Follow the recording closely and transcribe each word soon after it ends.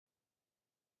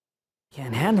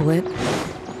Can't handle it.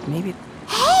 Maybe...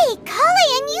 Hey, Collei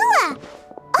and Eula!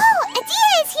 Oh,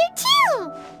 Idyia is here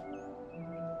too!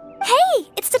 Hey,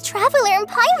 it's the Traveler and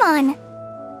Paimon!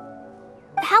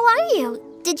 How are you?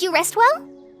 Did you rest well?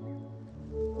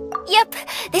 Yep,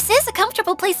 this is a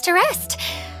comfortable place to rest.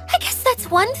 I guess that's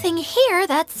one thing here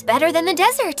that's better than the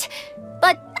desert.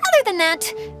 But other than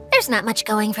that, there's not much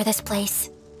going for this place.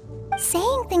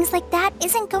 Saying things like that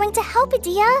isn't going to help,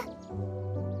 Idyia.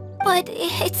 But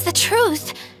it's the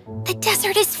truth. The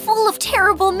desert is full of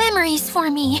terrible memories for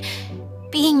me.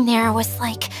 Being there was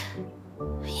like...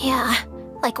 yeah,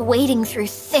 like wading through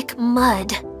thick mud.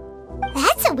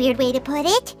 That's a weird way to put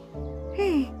it.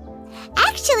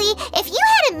 Actually, if you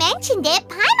hadn't mentioned it,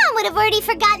 Paimon would have already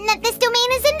forgotten that this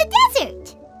domain is in the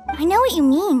desert. I know what you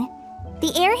mean.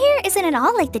 The air here isn't at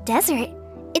all like the desert.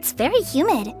 It's very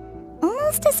humid.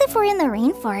 Almost as if we're in the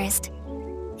rainforest.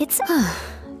 It's...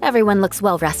 Everyone looks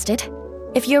well rested.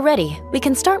 If you're ready, we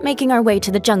can start making our way to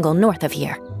the jungle north of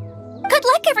here. Good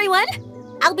luck, everyone!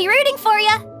 I'll be rooting for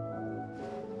you!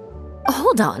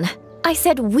 Hold on. I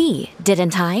said we,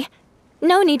 didn't I?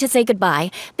 No need to say goodbye,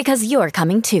 because you're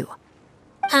coming too.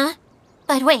 Huh?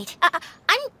 But wait,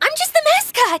 I'm just the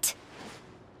mascot!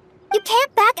 You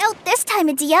can't back out this time,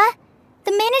 Idyia.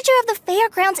 The manager of the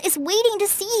Fairgrounds is waiting to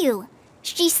see you.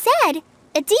 She said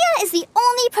Idyia is the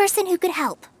only person who could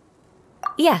help.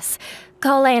 Yes,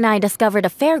 Collei and I discovered a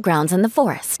fairgrounds in the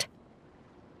forest.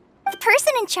 The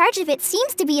person in charge of it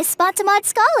seems to be a Spontamod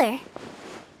scholar.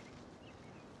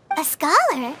 A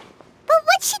scholar? But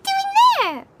what's she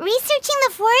doing there? Researching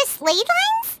the forest ley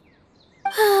lines?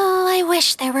 Oh, I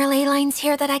wish there were ley lines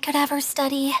here that I could ever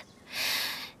study.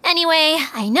 Anyway,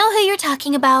 I know who you're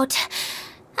talking about.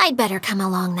 I'd better come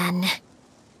along then.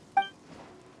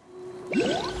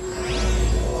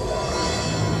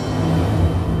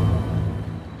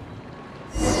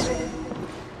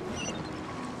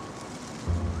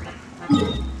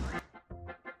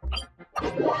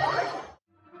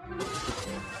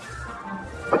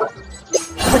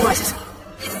 Devices.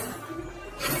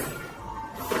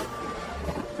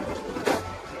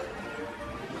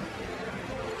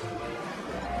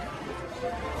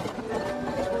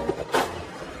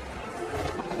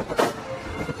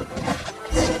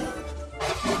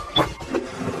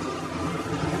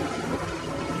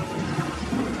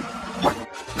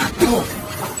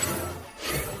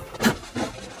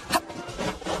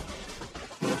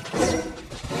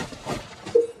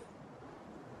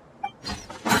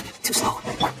 Too slow.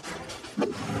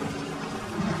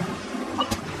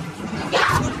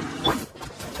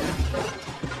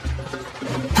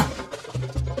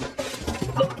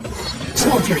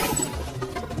 Slow and fury.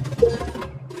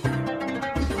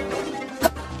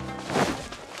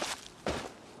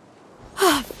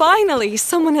 Finally,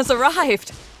 someone has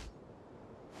arrived.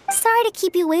 Sorry to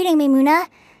keep you waiting, Maymunah.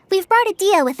 We've brought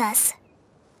Idyia with us.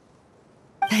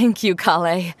 Thank you,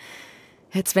 Collei.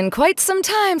 It's been quite some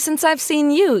time since I've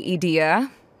seen you,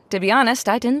 Idyia. To be honest,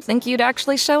 I didn't think you'd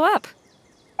actually show up.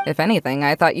 If anything,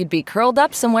 I thought you'd be curled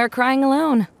up somewhere crying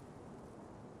alone.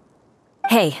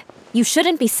 Hey, you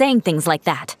shouldn't be saying things like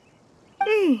that.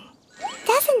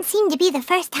 Doesn't seem to be the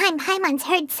first time Paimon's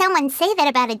heard someone say that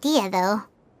about Idyia, though.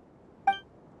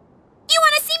 You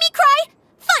want to see me cry?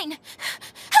 Fine.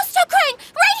 I'll stop crying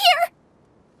right here!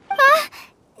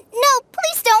 No,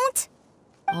 please don't!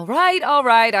 All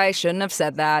right, I shouldn't have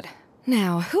said that.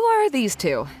 Now, who are these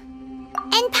two?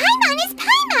 And Paimon is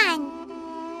Paimon!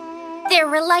 They're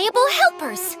reliable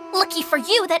helpers. Lucky for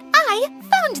you that I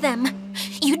found them.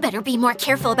 You'd better be more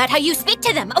careful about how you speak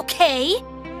to them, okay?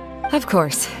 Of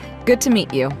course. Good to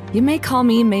meet you. You may call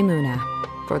me Maymunah.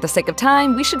 For the sake of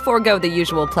time, we should forego the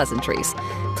usual pleasantries.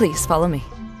 Please follow me.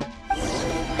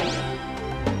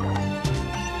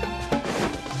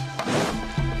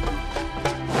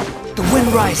 The wind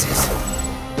rises.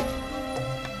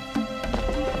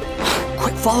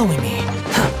 Quit following me.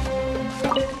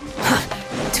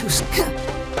 Too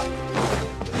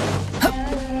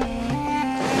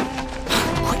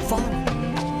Quit following me.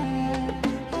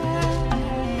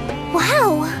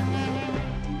 Wow!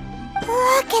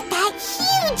 Look at that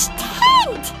huge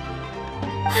tent!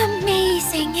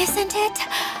 Amazing, isn't it?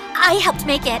 I helped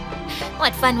make it.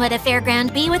 What fun would a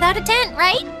fairground be without a tent,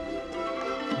 right?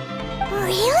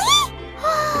 Really?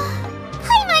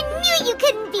 Paimon knew you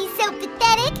couldn't be so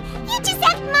pathetic. You just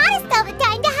act modest all the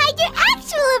time to hide your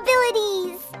actual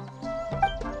abilities.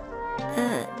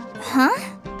 Huh?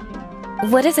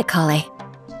 What is it, Collei?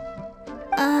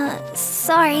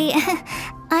 Sorry.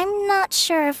 I'm not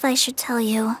sure if I should tell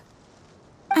you.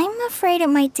 I'm afraid it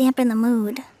might dampen the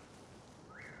mood.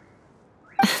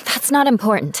 That's not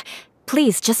important.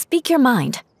 Please, just speak your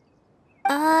mind.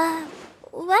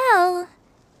 Well,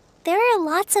 there are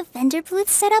lots of vendor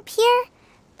booths set up here,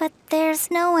 but there's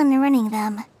no one running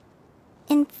them.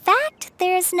 In fact,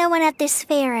 there's no one at this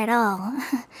fair at all.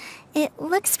 It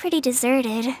looks pretty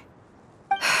deserted.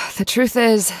 The truth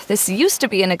is, this used to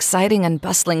be an exciting and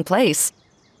bustling place.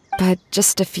 But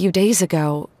just a few days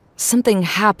ago, something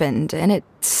happened, and it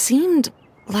seemed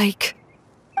like...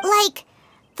 Like,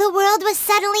 the world was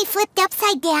suddenly flipped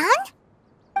upside down?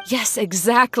 Yes,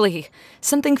 exactly.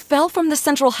 Something fell from the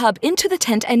central hub into the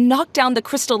tent and knocked down the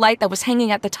crystal light that was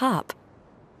hanging at the top.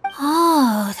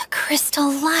 Oh, the crystal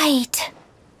light.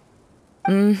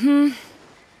 Mm-hmm.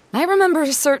 I remember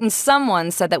a certain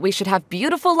someone said that we should have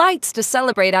beautiful lights to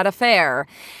celebrate at a fair,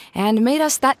 and made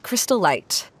us that crystal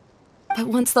light. But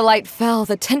once the light fell,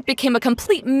 the tent became a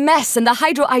complete mess and the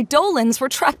Hydro-Eidolons were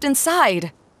trapped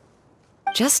inside.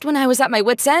 Just when I was at my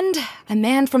wit's end, a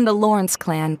man from the Lawrence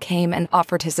clan came and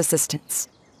offered his assistance.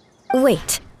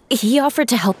 Wait, he offered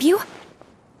to help you?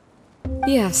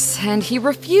 Yes, and he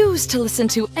refused to listen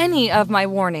to any of my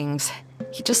warnings.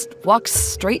 He just walked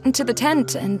straight into the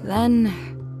tent and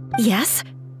then... Yes?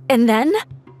 And then?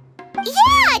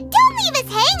 Yeah! Don't leave us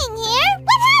hanging here!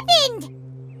 What happened?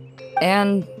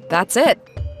 And that's it.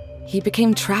 He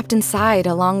became trapped inside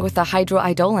along with the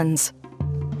Hydro-Eidolons.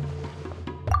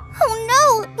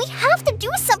 Oh no! We have to do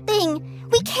something!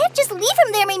 We can't just leave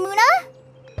him there, Maymunah!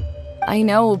 I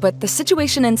know, but the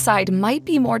situation inside might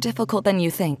be more difficult than you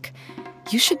think.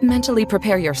 You should mentally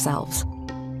prepare yourselves.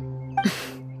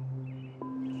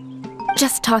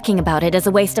 Just talking about it is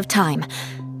a waste of time.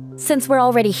 Since we're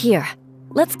already here,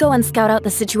 let's go and scout out the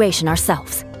situation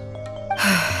ourselves.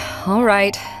 All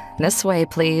right, this way,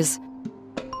 please.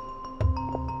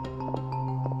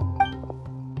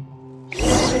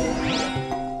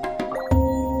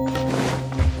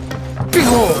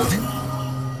 Behold!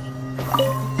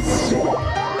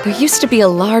 There used to be a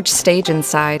large stage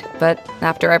inside, but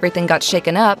after everything got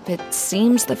shaken up, it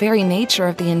seems the very nature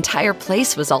of the entire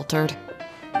place was altered.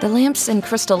 The lamps and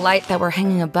crystal light that were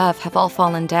hanging above have all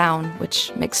fallen down,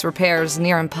 which makes repairs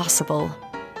near impossible.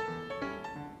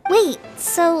 Wait,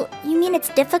 so you mean it's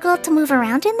difficult to move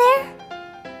around in there?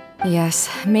 Yes,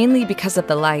 mainly because of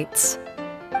the lights.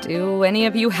 Do any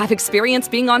of you have experience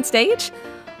being on stage?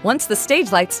 Once the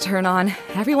stage lights turn on,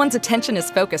 everyone's attention is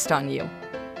focused on you.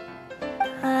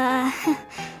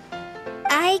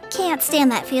 I can't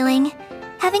stand that feeling.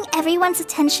 Having everyone's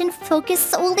attention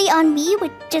focused solely on me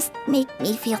would just make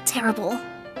me feel terrible. Me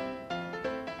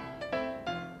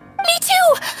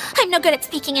too! I'm no good at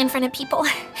speaking in front of people.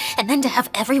 And then to have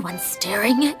everyone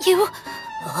staring at you.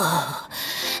 Oh,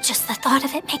 just the thought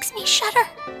of it makes me shudder.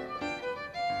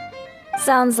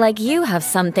 Sounds like you have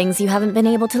some things you haven't been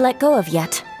able to let go of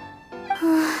yet.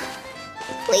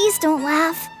 Please don't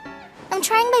laugh. I'm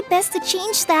trying my best to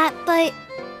change that, but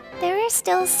there are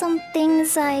still some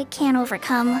things I can't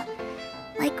overcome.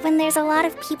 Like when there's a lot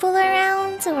of people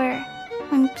around, or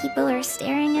when people are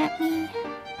staring at me.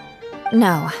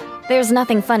 No, there's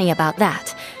nothing funny about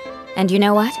that. And you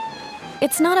know what?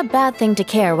 It's not a bad thing to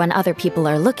care when other people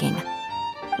are looking.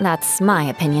 That's my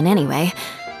opinion anyway.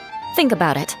 Think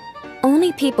about it.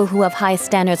 Only people who have high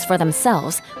standards for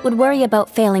themselves would worry about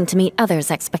failing to meet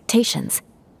others' expectations.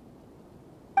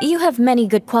 You have many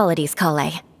good qualities,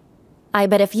 Collei. I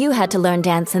bet if you had to learn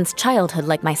dance since childhood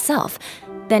like myself,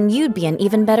 then you'd be an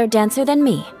even better dancer than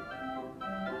me.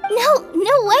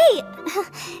 No way!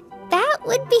 That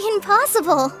would be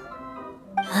impossible.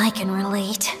 I can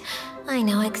relate. I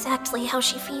know exactly how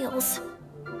she feels.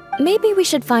 Maybe we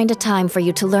should find a time for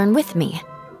you to learn with me.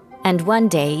 And one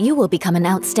day, you will become an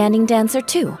outstanding dancer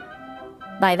too.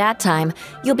 By that time,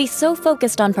 you'll be so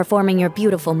focused on performing your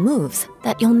beautiful moves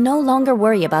that you'll no longer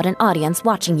worry about an audience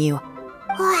watching you.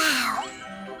 Wow.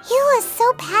 Eula's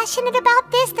so passionate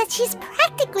about this that she's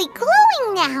practically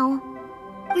glowing now.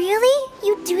 Really?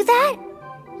 You do that?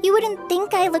 You wouldn't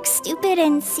think I look stupid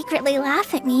and secretly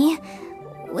laugh at me,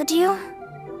 would you?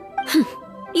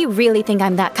 You really think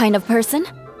I'm that kind of person?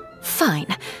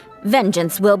 Fine.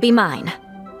 Vengeance will be mine.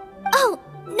 Oh,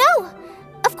 no!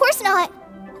 Of course not.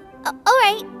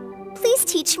 Alright, please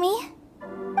teach me.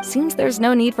 Seems there's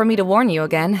no need for me to warn you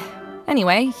again.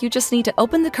 Anyway, you just need to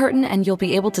open the curtain and you'll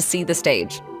be able to see the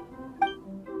stage.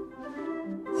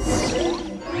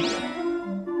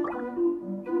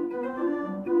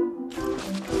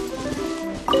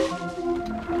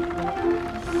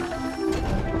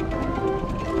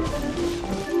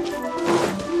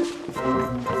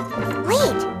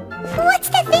 Wait, what's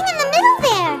that thing in the middle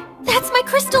there? That's my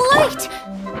crystal light!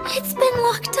 It's been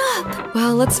locked up.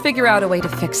 Well, let's figure out a way to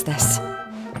fix this.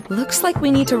 Looks like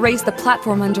we need to raise the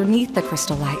platform underneath the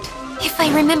crystal light. If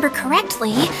I remember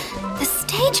correctly, the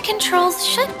stage controls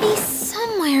should be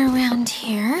somewhere around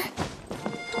here.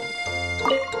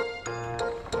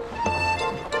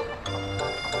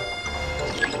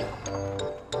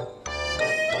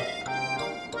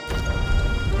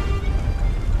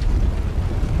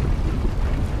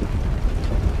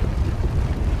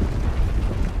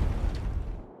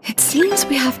 It seems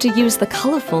we have to use the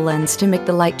colorful lens to make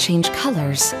the light change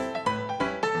colors.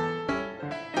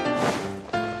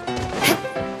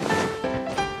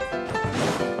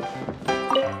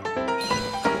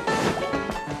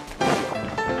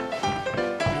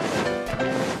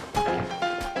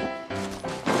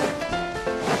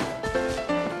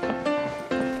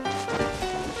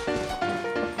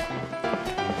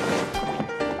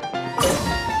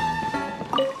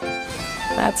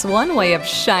 That's one way of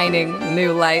shining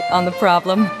new light on the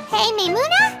problem. Hey,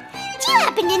 Maymunah? Do you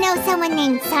happen to know someone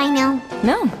named Sino?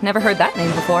 No, never heard that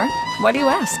name before. Why do you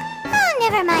ask? Oh,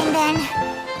 never mind then.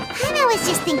 I was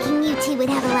just thinking you two would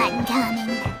have a lot in common.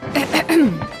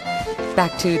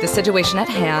 Back to the situation at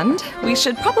hand. We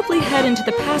should probably head into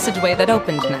the passageway that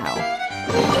opened now.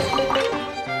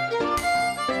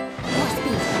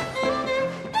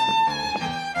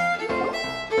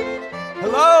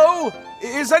 Hello?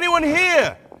 Is anyone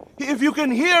here? If you can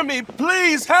hear me,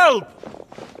 please help!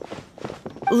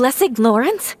 Lessig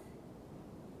Lawrence?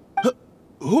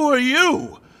 Who are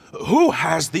you? Who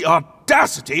has the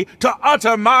audacity to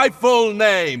utter my full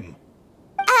name?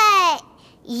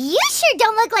 You sure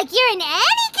don't look like you're in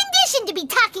any condition to be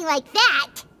talking like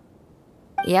that.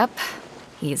 Yep.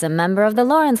 He's a member of the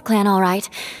Lawrence clan, all right.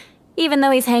 Even though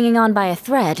he's hanging on by a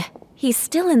thread, he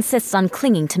still insists on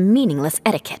clinging to meaningless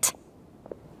etiquette.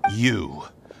 You?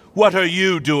 What are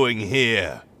you doing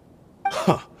here?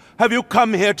 Huh. Have you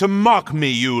come here to mock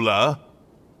me, Eula?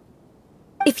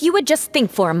 If you would just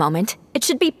think for a moment, it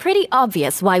should be pretty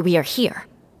obvious why we are here.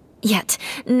 Yet,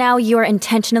 now you're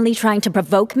intentionally trying to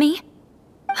provoke me?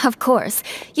 Of course,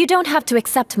 you don't have to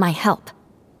accept my help.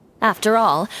 After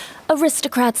all,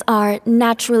 aristocrats are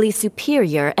naturally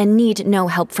superior and need no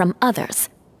help from others.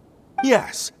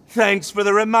 Yes, thanks for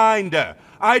the reminder.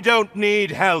 I don't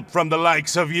need help from the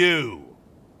likes of you.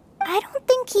 I don't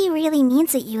think he really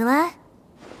means it, Eula.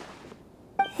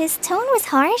 His tone was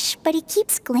harsh, but he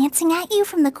keeps glancing at you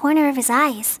from the corner of his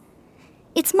eyes.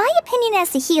 It's my opinion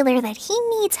as the healer that he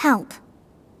needs help.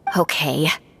 Okay.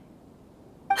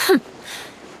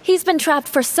 He's been trapped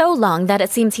for so long that it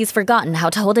seems he's forgotten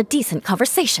how to hold a decent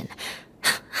conversation.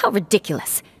 How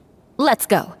ridiculous. Let's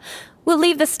go. We'll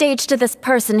leave the stage to this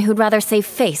person who'd rather save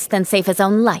face than save his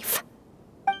own life.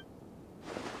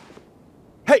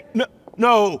 Hey,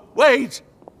 no, wait!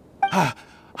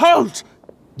 Halt!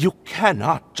 You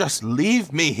cannot just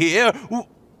leave me here.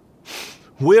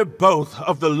 We're both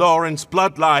of the Lawrence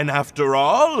bloodline, after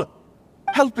all.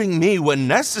 Helping me when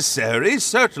necessary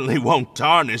certainly won't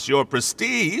tarnish your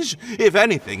prestige. If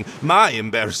anything, my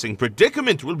embarrassing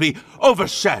predicament will be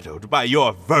overshadowed by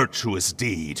your virtuous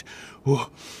deed.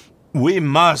 We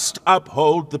must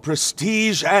uphold the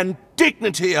prestige and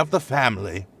dignity of the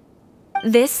family.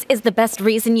 This is the best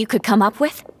reason you could come up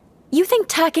with? You think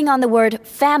tacking on the word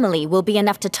family will be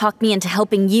enough to talk me into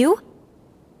helping you?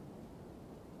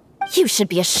 You should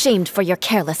be ashamed for your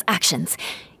careless actions.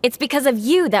 It's because of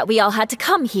you that we all had to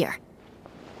come here.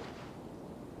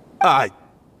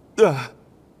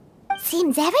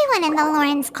 Seems everyone in the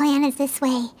Lawrence clan is this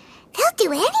way. They'll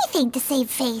do anything to save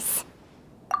face.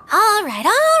 All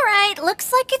right.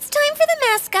 Looks like it's time for the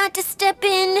mascot to step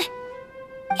in.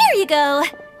 Here you go.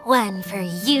 One for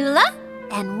Eula,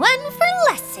 and one for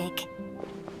Lessig.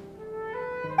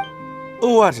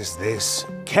 What is this?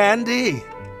 Candy?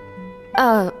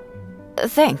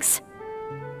 Thanks.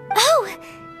 Oh,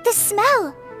 the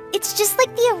smell. It's just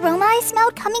like the aroma I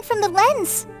smelled coming from the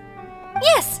lens.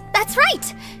 Yes, that's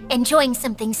right. Enjoying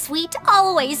something sweet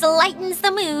always lightens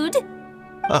the mood.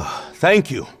 Oh,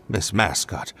 thank you, Miss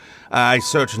Mascot. I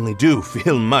certainly do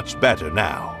feel much better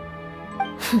now.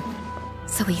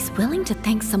 So he's willing to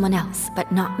thank someone else,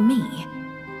 but not me.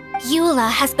 Eula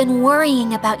has been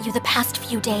worrying about you the past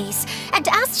few days, and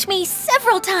asked me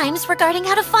several times regarding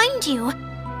how to find you.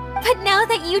 But now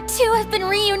that you two have been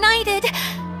reunited,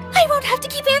 I won't have to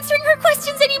keep answering her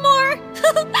questions anymore.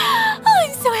 Oh,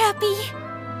 I'm so happy.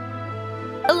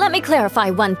 Let me clarify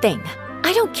one thing.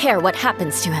 I don't care what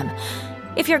happens to him.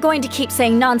 If you're going to keep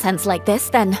saying nonsense like this,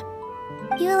 then...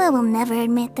 Eula will never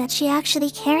admit that she actually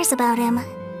cares about him.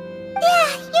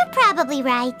 Yeah, you're probably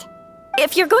right.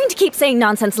 If you're going to keep saying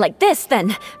nonsense like this,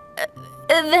 then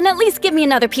at least give me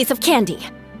another piece of candy.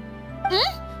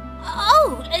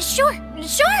 Oh, sure.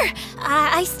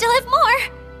 I still have more.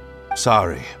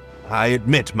 Sorry, I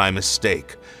admit my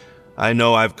mistake. I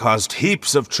know I've caused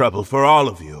heaps of trouble for all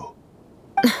of you.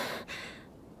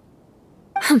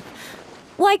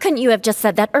 Why couldn't you have just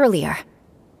said that earlier?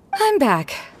 I'm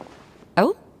back.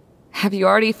 Oh? Have you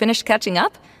already finished catching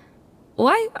up?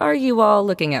 Why are you all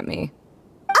looking at me?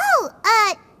 Oh,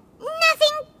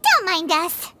 nothing. Don't mind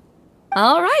us.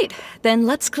 All right, then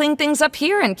let's clean things up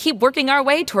here and keep working our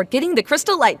way toward getting the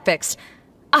crystal light fixed.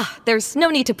 Ah, there's no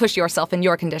need to push yourself in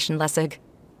your condition, Lessig.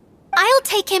 I'll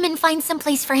take him and find some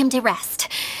place for him to rest.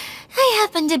 I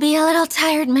happen to be a little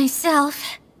tired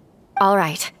myself. All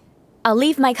right. I'll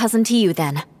leave my cousin to you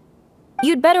then.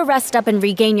 You'd better rest up and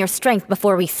regain your strength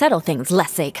before we settle things,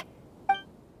 Lessig.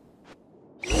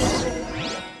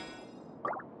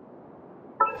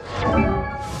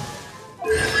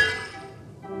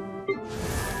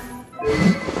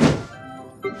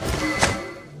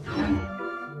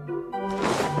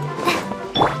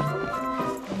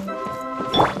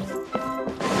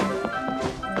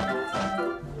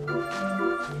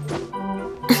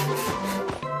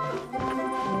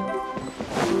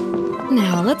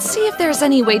 Now, let's see if there's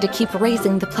any way to keep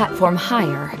raising the platform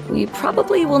higher. We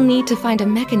probably will need to find a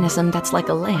mechanism that's like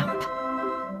a lamp.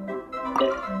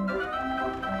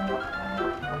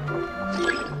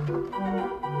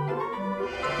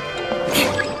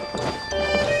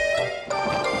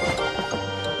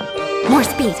 More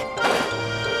speed.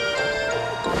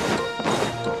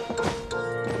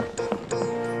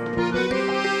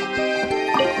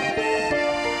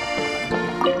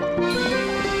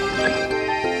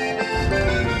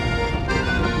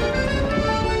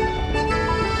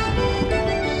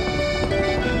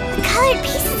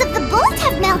 Pieces of the bolt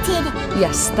have melted.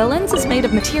 Yes, the lens is made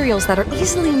of materials that are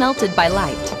easily melted by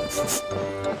light.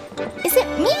 Is it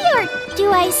me, or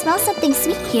do I smell something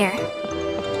sweet here?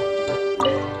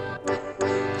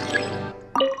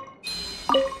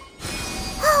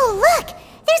 Oh, look!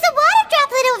 There's a water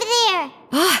droplet over there!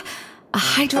 Ah, a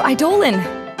hydroidolin.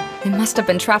 It must have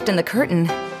been trapped in the curtain.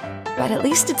 But at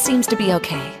least it seems to be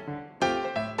okay.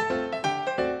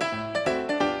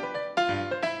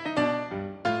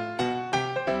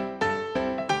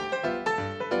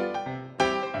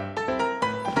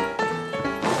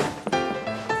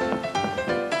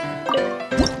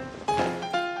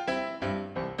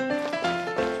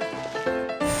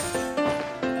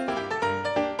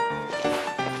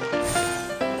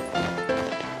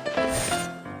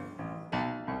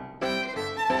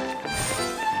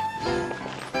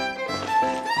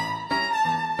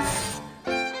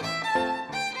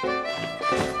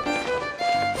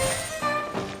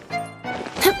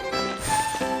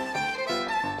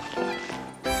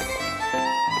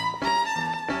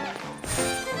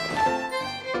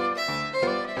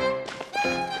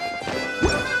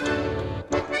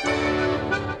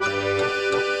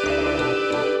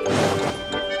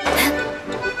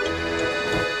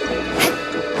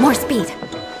 More speed.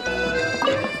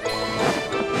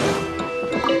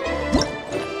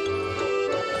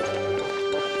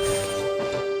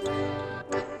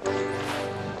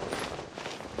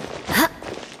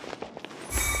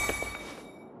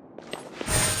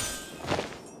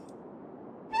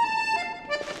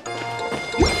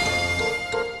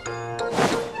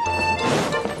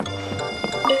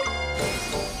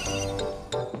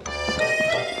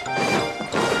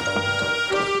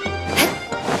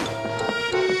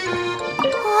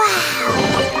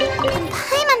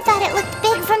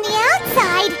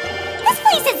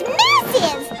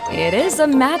 It is a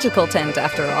magical tent,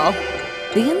 after all.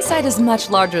 The inside is much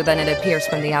larger than it appears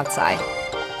from the outside.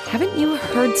 Haven't you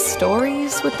heard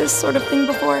stories with this sort of thing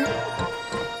before?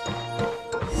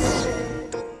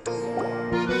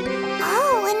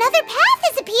 Oh, another path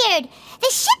has appeared!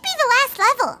 This should be the last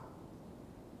level!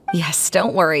 Yes,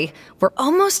 don't worry. We're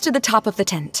almost to the top of the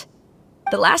tent.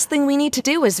 The last thing we need to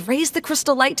do is raise the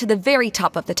crystal light to the very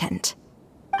top of the tent.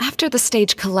 After the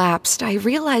stage collapsed, I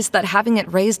realized that having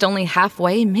it raised only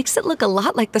halfway makes it look a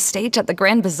lot like the stage at the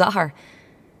Grand Bazaar.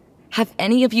 Have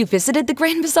any of you visited the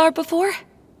Grand Bazaar before?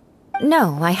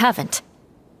 No, I haven't.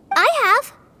 I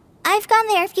have. I've gone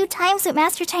there a few times with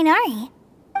Master Tainari.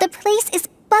 The place is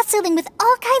bustling with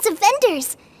all kinds of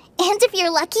vendors. And if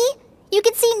you're lucky, you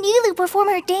can see Nulu perform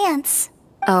her dance.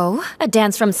 Oh, a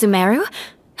dance from Sumeru?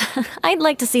 I'd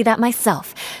like to see that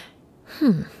myself.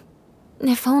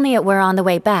 If only it were on the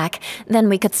way back, then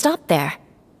we could stop there.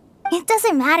 It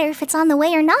doesn't matter if it's on the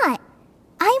way or not.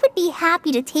 I would be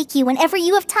happy to take you whenever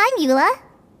you have time, Eula.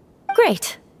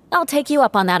 Great. I'll take you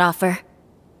up on that offer.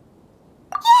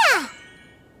 Yeah!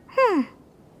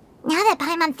 Now that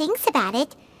Paimon thinks about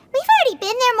it, we've already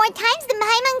been there more times than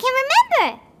Paimon can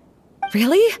remember.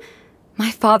 Really? My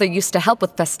father used to help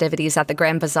with festivities at the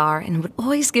Grand Bazaar and would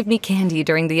always give me candy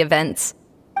during the events.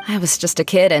 I was just a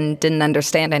kid and didn't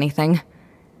understand anything.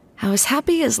 I was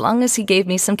happy as long as he gave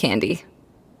me some candy.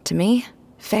 To me,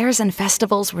 fairs and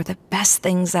festivals were the best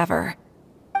things ever.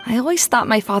 I always thought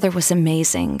my father was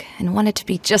amazing and wanted to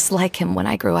be just like him when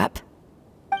I grew up.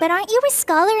 But aren't you a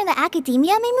scholar in the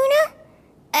academia, Maymunah?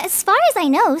 As far as I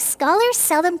know, scholars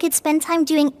seldom could spend time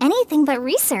doing anything but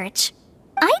research.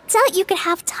 I doubt you could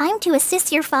have time to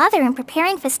assist your father in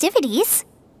preparing festivities.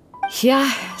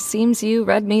 Yeah, seems you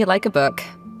read me like a book.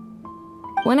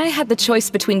 When I had the choice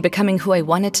between becoming who I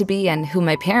wanted to be and who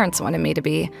my parents wanted me to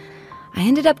be, I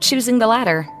ended up choosing the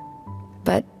latter.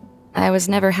 But I was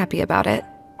never happy about it.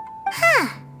 Huh.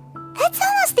 That's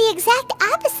almost the exact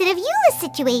opposite of Eula's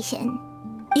situation.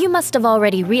 You must have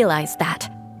already realized that.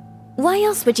 Why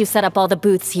else would you set up all the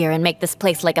booths here and make this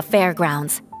place like a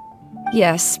fairgrounds?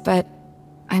 Yes, but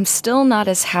I'm still not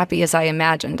as happy as I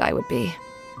imagined I would be.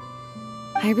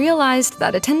 I realized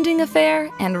that attending a fair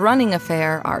and running a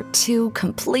fair are two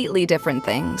completely different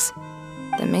things.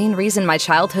 The main reason my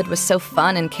childhood was so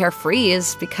fun and carefree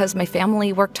is because my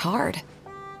family worked hard.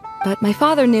 But my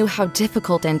father knew how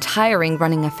difficult and tiring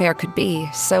running a fair could be,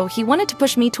 so he wanted to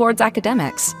push me towards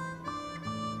academics.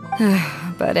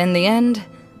 But in the end,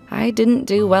 I didn't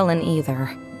do well in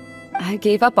either. I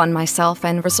gave up on myself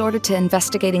and resorted to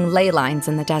investigating ley lines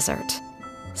in the desert.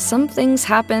 Some things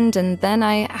happened, and then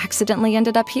I accidentally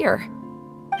ended up here.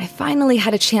 I finally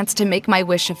had a chance to make my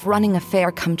wish of running a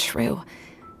fair come true.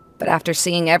 But after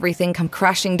seeing everything come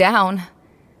crashing down,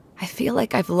 I feel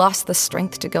like I've lost the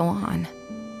strength to go on.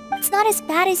 It's not as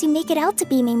bad as you make it out to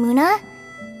be, Maymunah.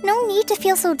 No need to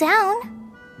feel so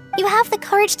down. You have the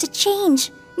courage to change,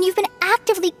 and you've been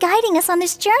actively guiding us on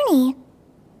this journey.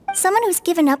 Someone who's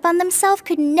given up on themselves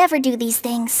could never do these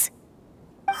things.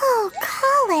 Oh,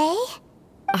 Collei.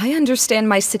 I understand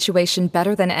my situation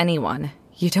better than anyone.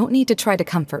 You don't need to try to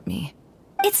comfort me.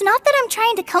 It's not that I'm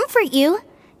trying to comfort you.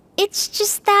 It's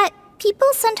just that people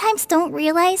sometimes don't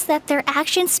realize that their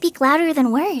actions speak louder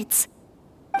than words.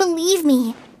 Believe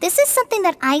me, this is something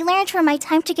that I learned from my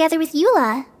time together with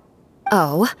Eula.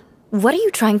 Oh? What are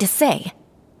you trying to say?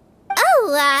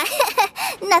 Oh,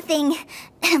 nothing.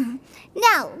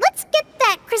 Now, let's get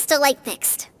that crystal light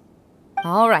fixed.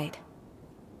 All right.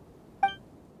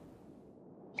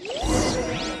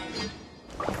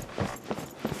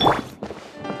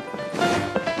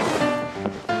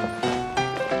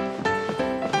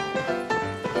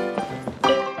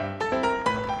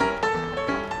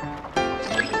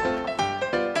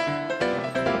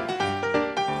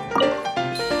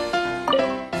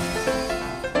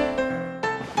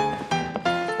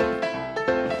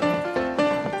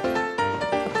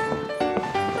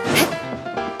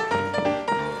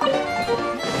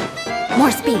 More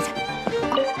speed.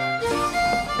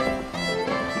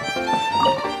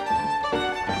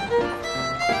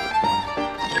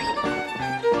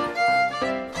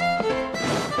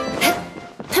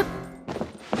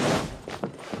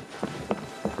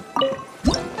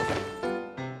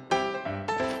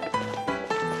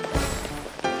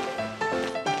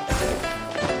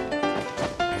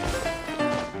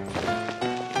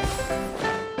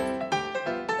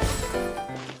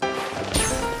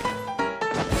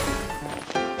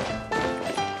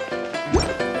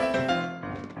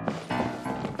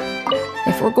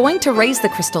 If we're going to raise the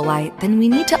crystal light, then we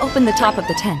need to open the top of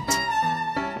the tent.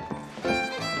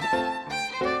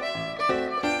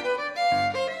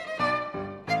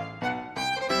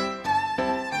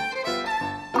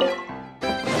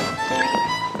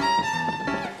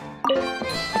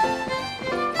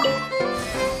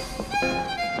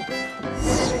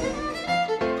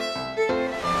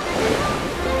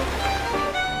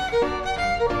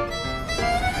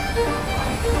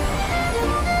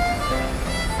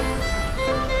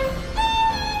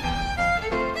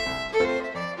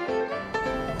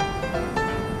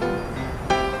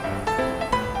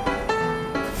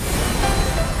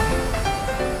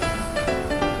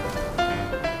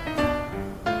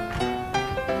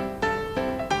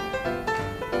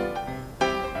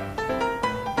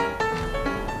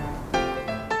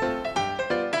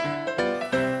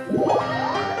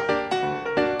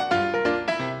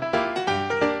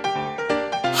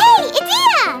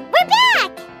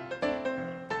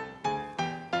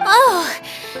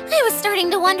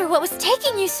 To wonder what was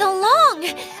taking you so long.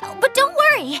 But don't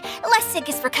worry, Lessig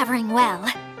is recovering well.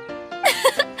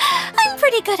 I'm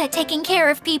pretty good at taking care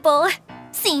of people.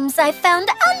 Seems I've found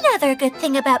another good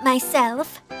thing about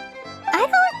myself. I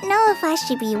don't know if I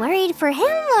should be worried for him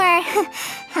or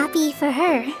happy for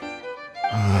her.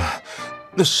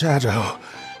 The shadow.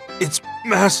 It's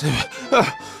massive.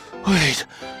 Wait.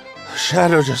 The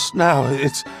shadow just now,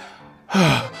 it's...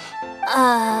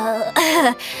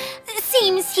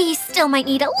 seems he still might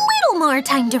need a little more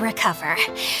time to recover.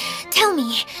 Tell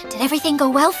me, did everything go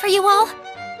well for you all?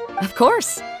 Of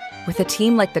course. With a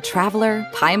team like the Traveler,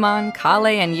 Paimon,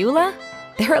 Collei, and Eula,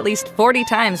 they're at least 40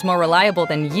 times more reliable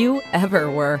than you ever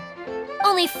were.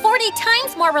 Only 40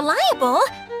 times more reliable?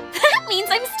 That means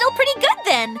I'm still pretty good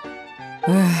then.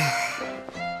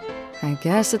 I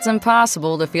guess it's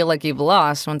impossible to feel like you've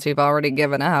lost once you've already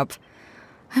given up.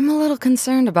 I'm a little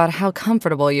concerned about how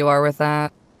comfortable you are with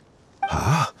that.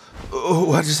 Huh?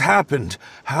 What has happened?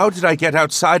 How did I get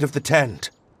outside of the tent?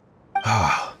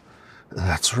 Ah,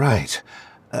 that's right.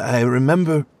 I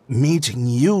remember meeting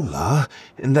Eula,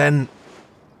 and then...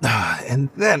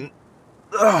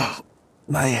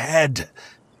 my head.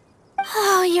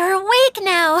 Oh, you're awake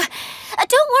now.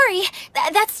 Don't worry,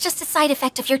 that's just a side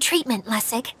effect of your treatment,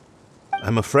 Lessig.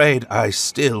 I'm afraid I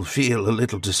still feel a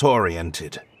little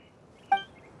disoriented.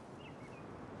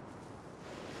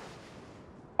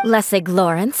 Lessig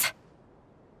Lawrence.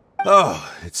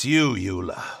 Oh, it's you,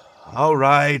 Eula. All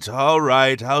right,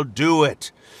 I'll do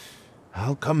it.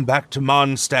 I'll come back to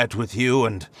Mondstadt with you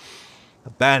and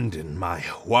abandon my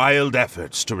wild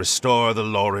efforts to restore the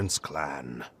Lawrence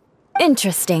clan.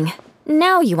 Interesting.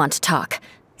 Now you want to talk.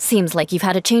 Seems like you've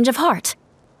had a change of heart.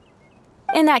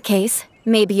 In that case,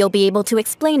 maybe you'll be able to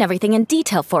explain everything in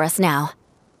detail for us now.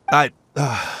 I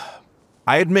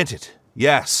admit it,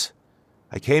 yes.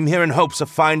 I came here in hopes of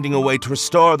finding a way to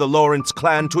restore the Lawrence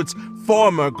clan to its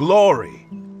former glory.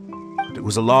 But it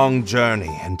was a long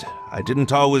journey, and I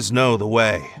didn't always know the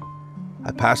way.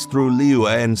 I passed through Liyue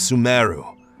and Sumeru.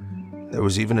 There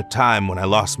was even a time when I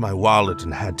lost my wallet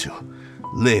and had to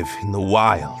live in the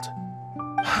wild.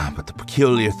 But the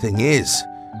peculiar thing is,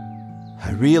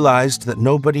 I realized that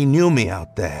nobody knew me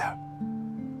out there,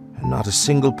 and not a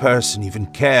single person even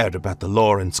cared about the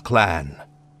Lawrence clan.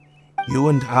 You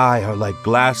and I are like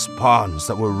glass pawns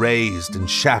that were raised in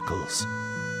shackles.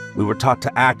 We were taught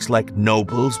to act like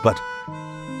nobles, but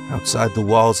outside the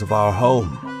walls of our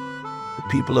home, the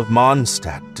people of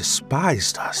Mondstadt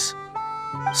despised us.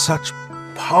 Such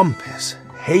pompous,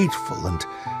 hateful, and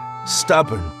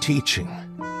stubborn teaching.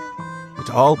 It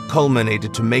all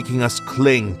culminated to making us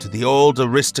cling to the old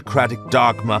aristocratic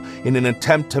dogma in an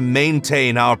attempt to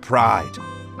maintain our pride.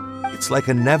 It's like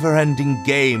a never-ending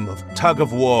game of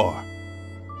tug-of-war,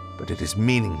 but it is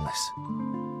meaningless.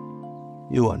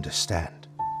 You understand.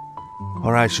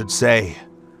 Or I should say,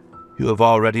 you have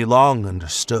already long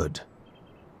understood.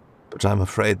 But I'm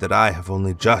afraid that I have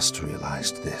only just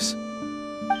realized this.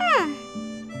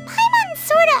 Paimon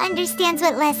sorta understands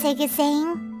what Lessig is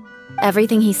saying.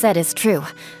 Everything he said is true.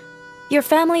 Your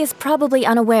family is probably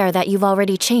unaware that you've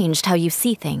already changed how you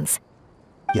see things.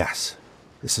 Yes,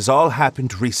 this has all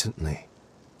happened recently.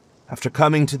 After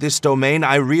coming to this domain,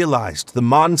 I realized the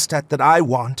Mondstadt that I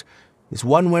want is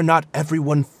one where not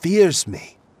everyone fears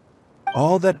me.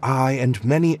 All that I and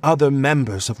many other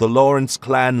members of the Lawrence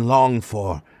clan long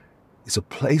for is a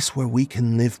place where we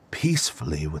can live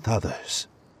peacefully with others.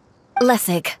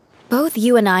 Lessig, both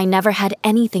you and I never had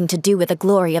anything to do with the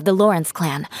glory of the Lawrence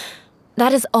clan.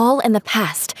 That is all in the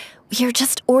past. We are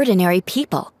just ordinary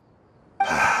people.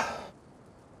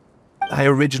 I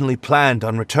originally planned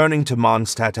on returning to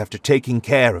Mondstadt after taking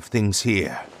care of things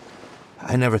here.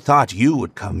 I never thought you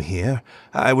would come here.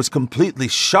 I was completely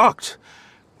shocked,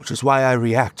 which is why I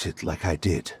reacted like I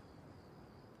did.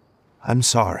 I'm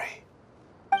sorry.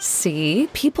 See,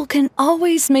 people can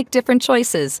always make different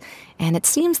choices, and it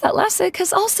seems that Lessig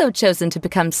has also chosen to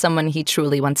become someone he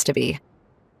truly wants to be.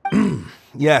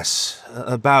 Yes,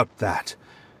 about that.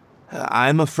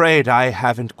 I'm afraid I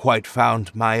haven't quite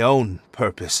found my own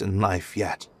purpose in life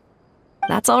yet.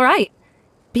 That's all right.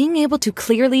 Being able to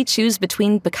clearly choose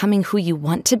between becoming who you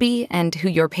want to be and who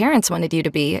your parents wanted you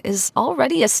to be is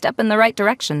already a step in the right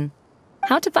direction.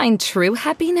 How to find true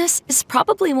happiness is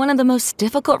probably one of the most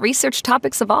difficult research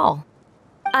topics of all.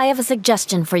 I have a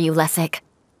suggestion for you, Lessig.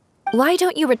 Why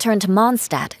don't you return to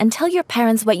Mondstadt and tell your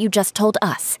parents what you just told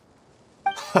us?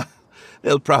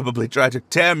 They'll probably try to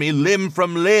tear me limb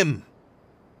from limb.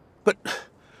 But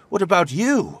what about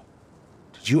you?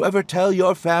 Did you ever tell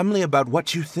your family about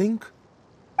what you think?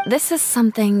 This is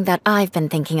something that I've been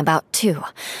thinking about, too.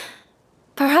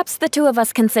 Perhaps the two of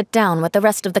us can sit down with the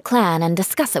rest of the clan and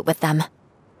discuss it with them.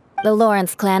 The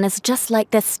Lawrence clan is just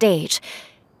like this stage.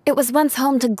 It was once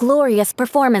home to glorious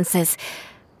performances,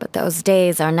 but those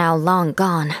days are now long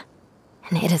gone.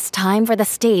 And it is time for the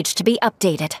stage to be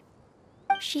updated.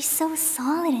 She's so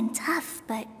solid and tough,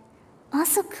 but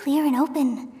also clear and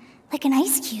open, like an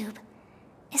ice cube.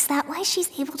 Is that why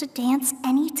she's able to dance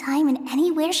anytime and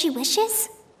anywhere she wishes?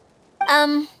 Are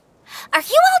you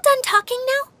all done talking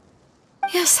now?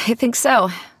 Yes, I think so.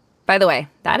 By the way,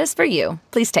 that is for you.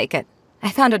 Please take it. I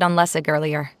found it on Lessig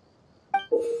earlier.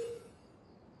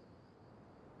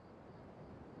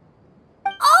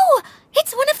 Oh!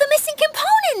 It's one of the missing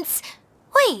components!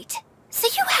 Wait, so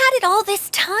you had it all this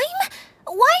time?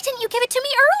 Why didn't you give it to me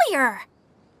earlier?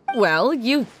 Well,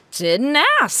 you didn't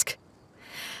ask.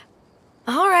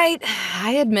 All right,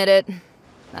 I admit it.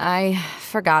 I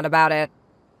forgot about it.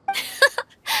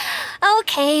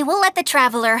 Okay, we'll let the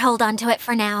Traveler hold on to it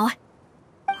for now.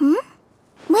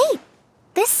 Wait,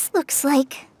 this looks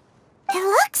like... It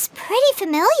looks pretty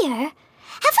familiar.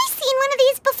 Have we seen one of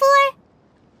these before?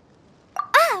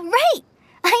 Ah, right!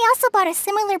 I also bought a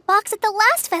similar box at the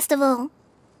last festival.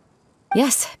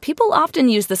 Yes, people often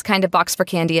use this kind of box for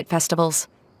candy at festivals.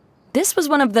 This was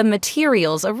one of the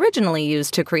materials originally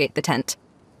used to create the tent.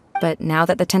 But now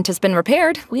that the tent has been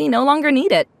repaired, we no longer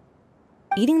need it.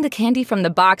 Eating the candy from the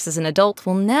box as an adult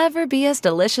will never be as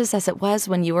delicious as it was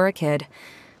when you were a kid.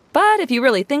 But if you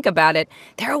really think about it,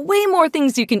 there are way more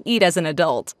things you can eat as an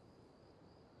adult.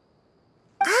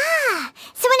 Ah,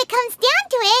 so when it comes down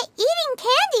to it, eating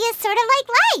candy is sort of like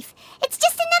life. It's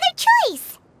just another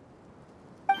choice.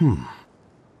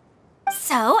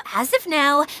 So, as of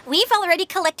now, we've already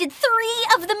collected 3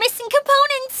 of the missing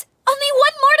components. Only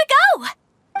 1 more to go.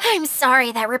 I'm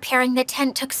sorry that repairing the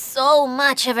tent took so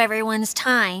much of everyone's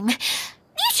time.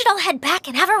 You should all head back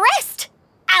and have a rest.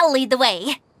 I'll lead the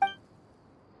way.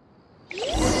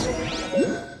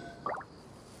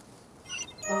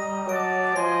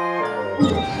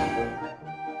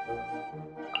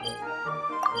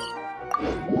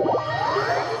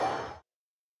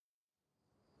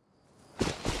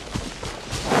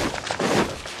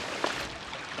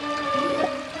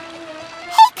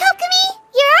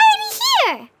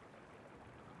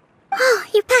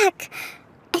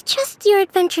 Your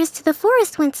adventures to the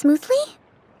forest went smoothly?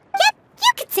 Yep,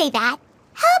 you could say that.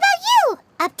 How about you?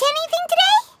 Up to anything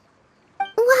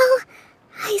today? Well,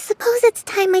 I suppose it's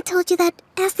time I told you that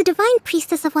as the Divine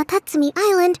Priestess of Watatsumi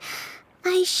Island,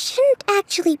 I shouldn't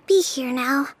actually be here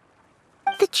now.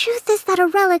 The truth is that a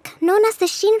relic known as the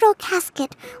Shinro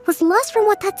Casket was lost from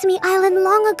Watatsumi Island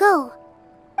long ago.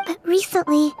 But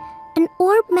recently, an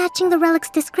orb matching the relic's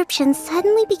description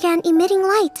suddenly began emitting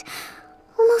light,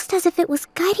 almost as if it was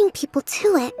guiding people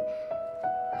to it.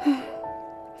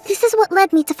 This is what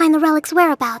led me to find the relic's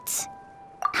whereabouts.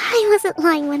 I wasn't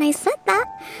lying when I said that.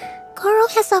 Goro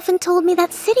has often told me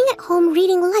that sitting at home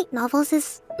reading light novels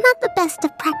is not the best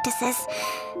of practices,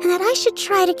 and that I should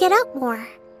try to get out more.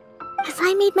 As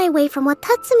I made my way from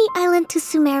Watatsumi Island to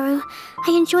Sumeru,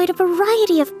 I enjoyed a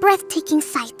variety of breathtaking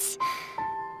sights.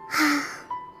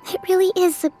 It really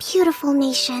is a beautiful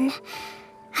nation.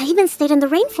 I even stayed in the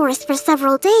rainforest for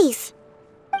several days.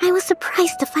 I was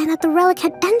surprised to find that the relic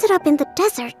had ended up in the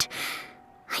desert.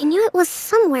 I knew it was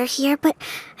somewhere here, but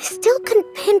I still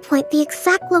couldn't pinpoint the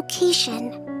exact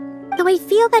location. Though I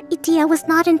feel that Idyia was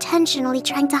not intentionally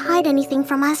trying to hide anything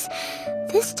from us,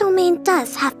 this domain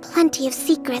does have plenty of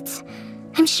secrets.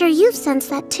 I'm sure you've sensed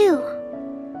that too.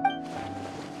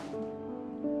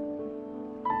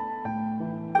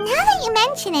 Now that you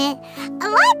mention it, a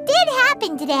lot did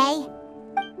happen today.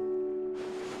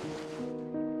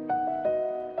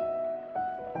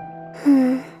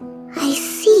 I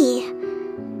see.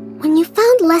 When you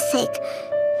found Lessig,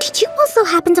 did you also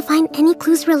happen to find any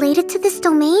clues related to this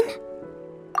domain?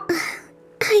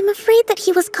 I'm afraid that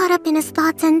he was caught up in his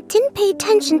thoughts and didn't pay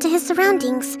attention to his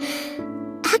surroundings.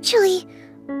 Actually,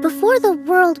 before the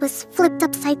world was flipped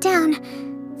upside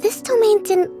down, this domain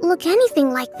didn't look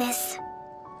anything like this.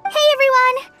 Hey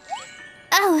everyone!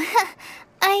 Oh,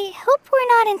 I hope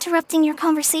we're not interrupting your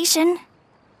conversation.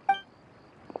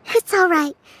 It's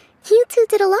alright. You two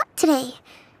did a lot today.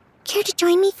 Care to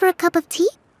join me for a cup of tea?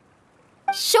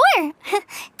 Sure!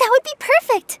 That would be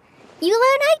perfect!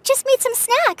 Eula and I just made some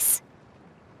snacks.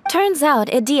 Turns out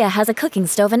Idyia has a cooking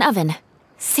stove and oven.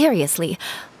 Seriously,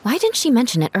 why didn't she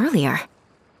mention it earlier?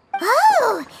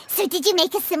 Oh, so did you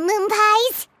make us some moon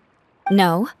pies?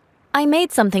 No, I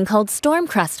made something called storm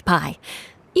crust pie.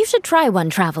 You should try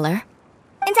one, Traveler.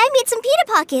 And I made some pita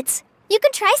pockets. You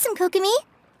could try some, Kokomi.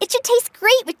 It should taste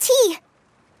great with tea.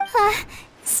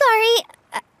 Sorry,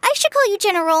 I should call you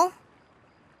General.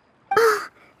 Oh,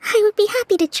 I would be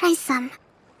happy to try some.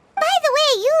 By the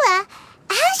way, Eula,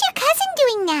 how's your cousin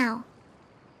doing now?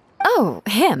 Oh,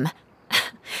 him.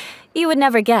 You would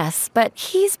never guess, but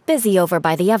he's busy over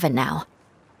by the oven now.